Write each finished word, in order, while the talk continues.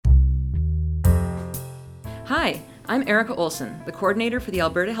Hi, I'm Erica Olson, the coordinator for the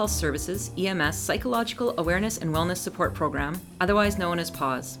Alberta Health Services EMS Psychological Awareness and Wellness Support Program, otherwise known as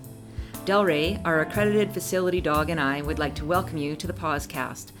PAWS. Delray, our accredited facility dog, and I would like to welcome you to the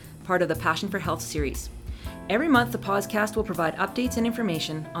PAWScast, part of the Passion for Health series. Every month, the PAWScast will provide updates and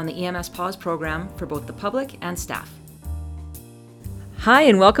information on the EMS PAWS program for both the public and staff. Hi,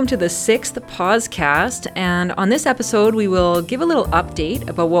 and welcome to the 6th PAWScast. And on this episode, we will give a little update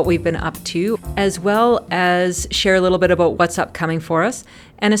about what we've been up to, as well as share a little bit about what's upcoming for us.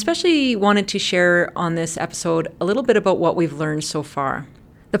 And especially wanted to share on this episode a little bit about what we've learned so far.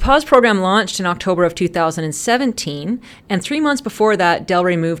 The PAWS program launched in October of 2017, and 3 months before that,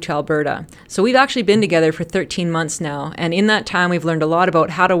 Delray moved to Alberta. So we've actually been together for 13 months now, and in that time, we've learned a lot about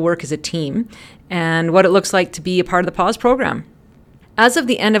how to work as a team and what it looks like to be a part of the PAWS program. As of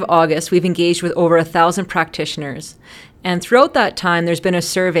the end of August, we've engaged with over 1,000 practitioners. And throughout that time, there's been a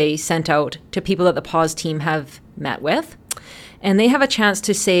survey sent out to people that the PAWS team have met with. And they have a chance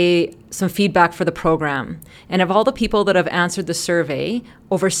to say some feedback for the program. And of all the people that have answered the survey,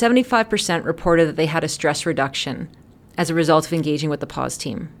 over 75% reported that they had a stress reduction as a result of engaging with the PAWS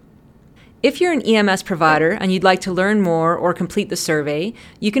team. If you're an EMS provider and you'd like to learn more or complete the survey,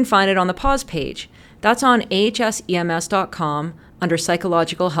 you can find it on the PAWS page. That's on ahsems.com under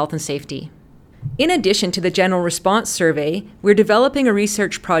Psychological Health and Safety. In addition to the general response survey, we're developing a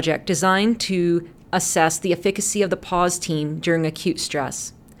research project designed to assess the efficacy of the PAWS team during acute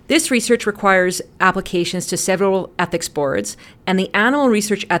stress. This research requires applications to several ethics boards, and the Animal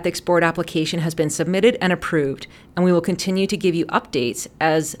Research Ethics Board application has been submitted and approved, and we will continue to give you updates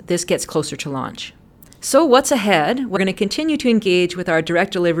as this gets closer to launch. So what's ahead? We're going to continue to engage with our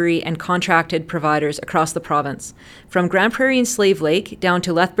direct delivery and contracted providers across the province. From Grand Prairie and Slave Lake down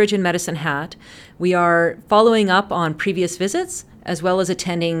to Lethbridge and Medicine Hat, we are following up on previous visits, as well as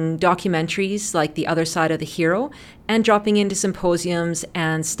attending documentaries like The Other Side of the Hero, and dropping into symposiums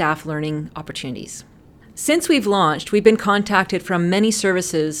and staff learning opportunities. Since we've launched, we've been contacted from many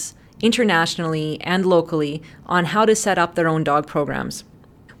services internationally and locally on how to set up their own dog programs.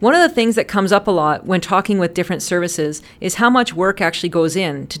 One of the things that comes up a lot when talking with different services is how much work actually goes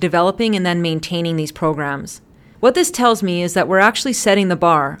into developing and then maintaining these programs. What this tells me is that we're actually setting the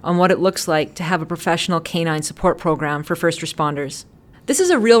bar on what it looks like to have a professional canine support program for first responders. This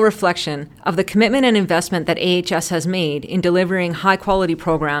is a real reflection of the commitment and investment that AHS has made in delivering high-quality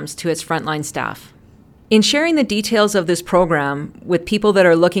programs to its frontline staff. In sharing the details of this program with people that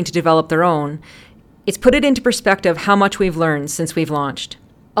are looking to develop their own, it's put it into perspective how much we've learned since we've launched.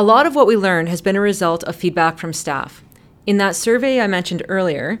 A lot of what we learned has been a result of feedback from staff. In that survey I mentioned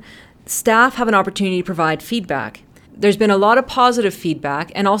earlier, staff have an opportunity to provide feedback. There's been a lot of positive feedback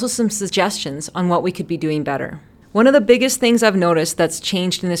and also some suggestions on what we could be doing better. One of the biggest things I've noticed that's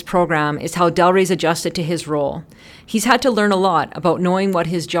changed in this program is how Delray's adjusted to his role. He's had to learn a lot about knowing what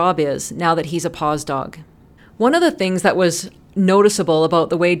his job is now that he's a PAWS dog. One of the things that was noticeable about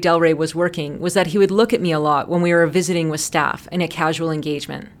the way Delray was working was that he would look at me a lot when we were visiting with staff in a casual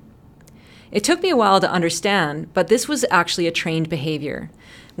engagement. It took me a while to understand, but this was actually a trained behavior.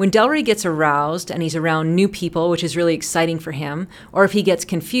 When Delray gets aroused and he's around new people, which is really exciting for him, or if he gets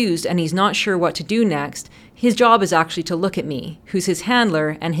confused and he's not sure what to do next, his job is actually to look at me, who's his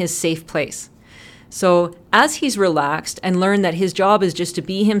handler and his safe place. So as he's relaxed and learned that his job is just to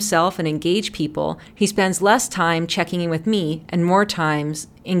be himself and engage people, he spends less time checking in with me and more times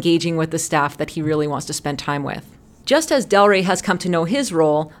engaging with the staff that he really wants to spend time with. Just as Delray has come to know his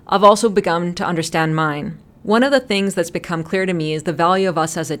role, I've also begun to understand mine. One of the things that's become clear to me is the value of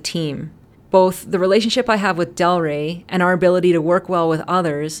us as a team. Both the relationship I have with Delray and our ability to work well with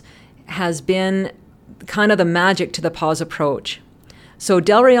others has been kind of the magic to the PAWS approach. So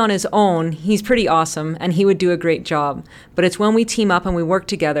Delray on his own, he's pretty awesome and he would do a great job. But it's when we team up and we work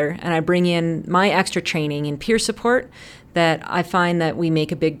together and I bring in my extra training and peer support that I find that we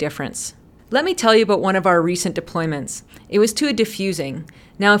make a big difference. Let me tell you about one of our recent deployments. It was to a diffusing.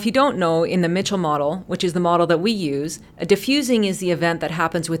 Now, if you don't know, in the Mitchell model, which is the model that we use, a diffusing is the event that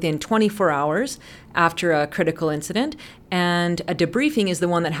happens within 24 hours after a critical incident, and a debriefing is the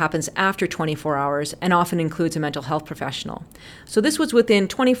one that happens after 24 hours and often includes a mental health professional. So this was within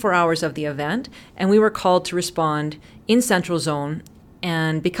 24 hours of the event, and we were called to respond in Central Zone,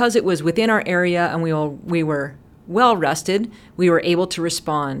 and because it was within our area and we were well rested, we were able to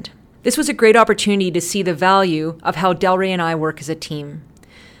respond. This was a great opportunity to see the value of how Delray and I work as a team.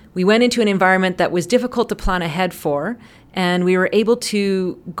 We went into an environment that was difficult to plan ahead for, and we were able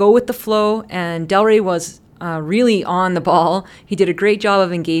to go with the flow, and Delray was really on the ball. He did a great job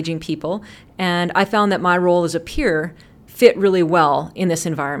of engaging people, and I found that my role as a peer fit really well in this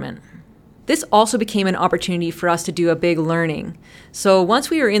environment. This also became an opportunity for us to do a big learning. So once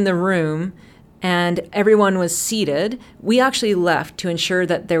we were in the room and everyone was seated, we actually left to ensure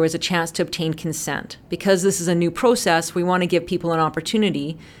that there was a chance to obtain consent. Because this is a new process, we want to give people an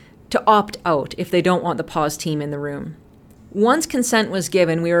opportunity to opt out if they don't want the pause team in the room. Once consent was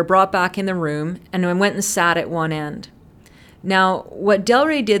given, we were brought back in the room and I went and sat at one end. Now, what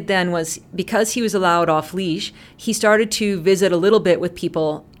Delray did then was, because he was allowed off leash, he started to visit a little bit with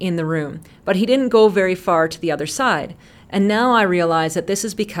people in the room, but he didn't go very far to the other side. And now I realize that this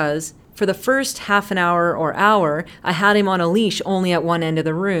is because for the first half an hour or hour, I had him on a leash only at one end of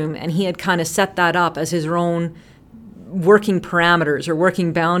the room, and he had kind of set that up as his own working parameters or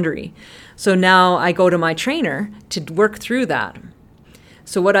working boundary. So now I go to my trainer to work through that.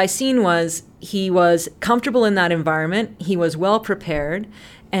 So what I seen was he was comfortable in that environment, he was well prepared,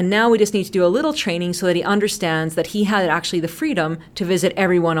 and now we just need to do a little training so that he understands that he had actually the freedom to visit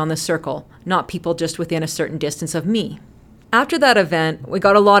everyone on the circle, not people just within a certain distance of me. After that event, we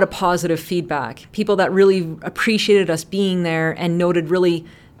got a lot of positive feedback, people that really appreciated us being there and noted really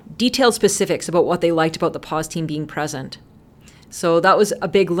detailed specifics about what they liked about the pause team being present. So that was a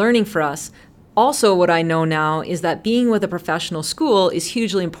big learning for us. Also, what I know now is that being with a professional school is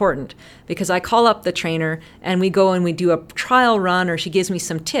hugely important, because I call up the trainer and we go and we do a trial run, or she gives me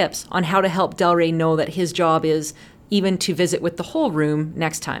some tips on how to help Delray know that his job is even to visit with the whole room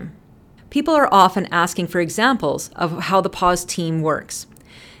next time. People are often asking for examples of how the pause team works.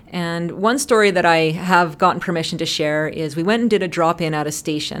 And one story that I have gotten permission to share is we went and did a drop-in at a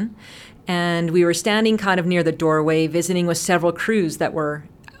station, and we were standing kind of near the doorway visiting with several crews that were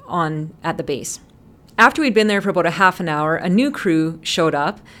on at the base. After we'd been there for about a half an hour, a new crew showed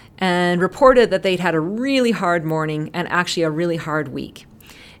up and reported that they'd had a really hard morning and actually a really hard week.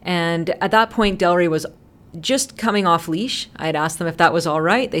 And at that point, Delray was just coming off leash. I had asked them if that was all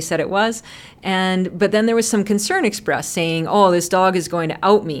right. They said it was. But then there was some concern expressed saying, oh, this dog is going to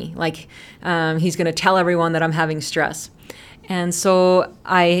out me. Like he's going to tell everyone that I'm having stress. And so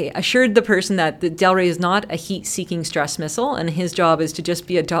I assured the person that Delray is not a heat-seeking stress missile, and his job is to just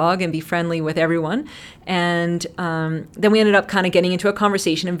be a dog and be friendly with everyone. And then we ended up kind of getting into a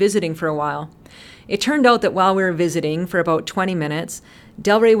conversation and visiting for a while. It turned out that while we were visiting for about 20 minutes,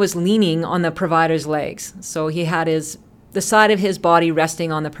 Delray was leaning on the provider's legs. So he had the side of his body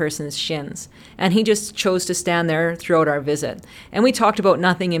resting on the person's shins. And he just chose to stand there throughout our visit. And we talked about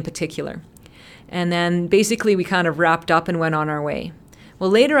nothing in particular. And then basically we kind of wrapped up and went on our way. Well,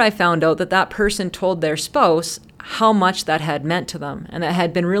 later I found out that that person told their spouse how much that had meant to them, and that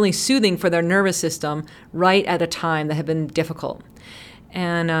had been really soothing for their nervous system right at a time that had been difficult.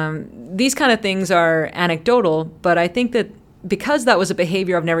 And these kind of things are anecdotal, but I think that because that was a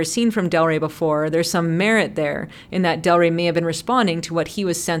behavior I've never seen from Delray before, there's some merit there in that Delray may have been responding to what he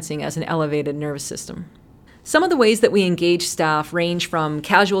was sensing as an elevated nervous system. Some of the ways that we engage staff range from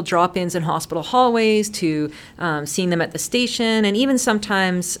casual drop-ins in hospital hallways to seeing them at the station, and even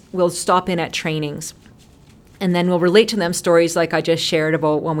sometimes we'll stop in at trainings. And then we'll relate to them stories like I just shared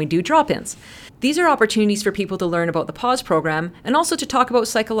about when we do drop-ins. These are opportunities for people to learn about the PAUSE program and also to talk about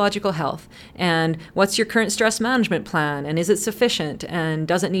psychological health and what's your current stress management plan and is it sufficient and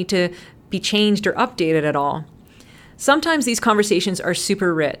does it need to be changed or updated at all. Sometimes these conversations are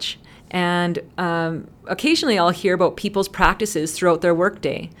super rich. And occasionally I'll hear about people's practices throughout their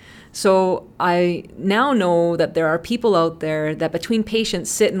workday. So I now know that there are people out there that between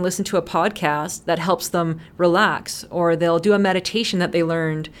patients sit and listen to a podcast that helps them relax, or they'll do a meditation that they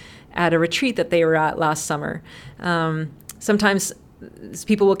learned at a retreat that they were at last summer. Sometimes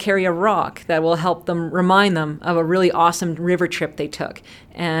people will carry a rock that will help them, remind them of a really awesome river trip they took.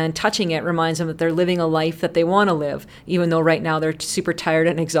 And touching it reminds them that they're living a life that they want to live, even though right now they're super tired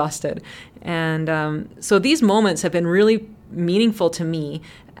and exhausted. And so these moments have been really meaningful to me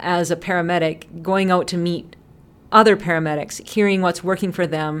as a paramedic, going out to meet other paramedics, hearing what's working for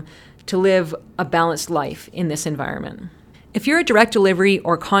them to live a balanced life in this environment. If you're a direct delivery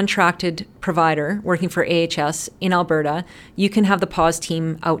or contracted provider working for AHS in Alberta, you can have the PAUSE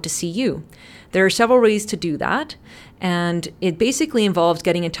team out to see you. There are several ways to do that, and it basically involves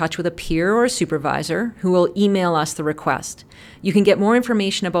getting in touch with a peer or a supervisor who will email us the request. You can get more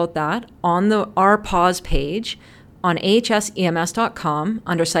information about that on our PAUSE page on ahsems.com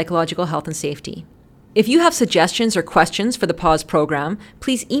under Psychological Health and Safety. If you have suggestions or questions for the PAUSE program,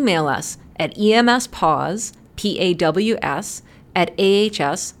 please email us at emspause, PAWS, at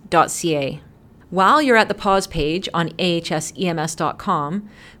ahs.ca. While you're at the PAUSE page on ahsems.com,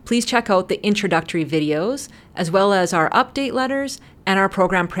 please check out the introductory videos, as well as our update letters and our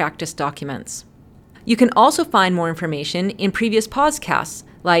program practice documents. You can also find more information in previous podcasts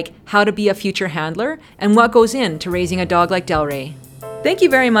like how to be a future handler and what goes into raising a dog like Delray. Thank you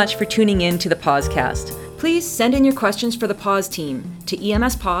very much for tuning in to the Pawscast. Please send in your questions for the Paws team to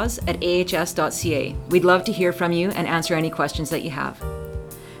emspaws@ahs.ca. We'd love to hear from you and answer any questions that you have.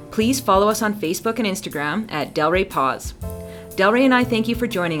 Please follow us on Facebook and Instagram at Delray Paws. Delray and I thank you for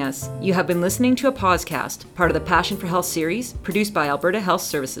joining us. You have been listening to a Pawscast, part of the Passion for Health series produced by Alberta Health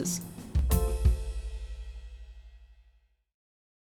Services.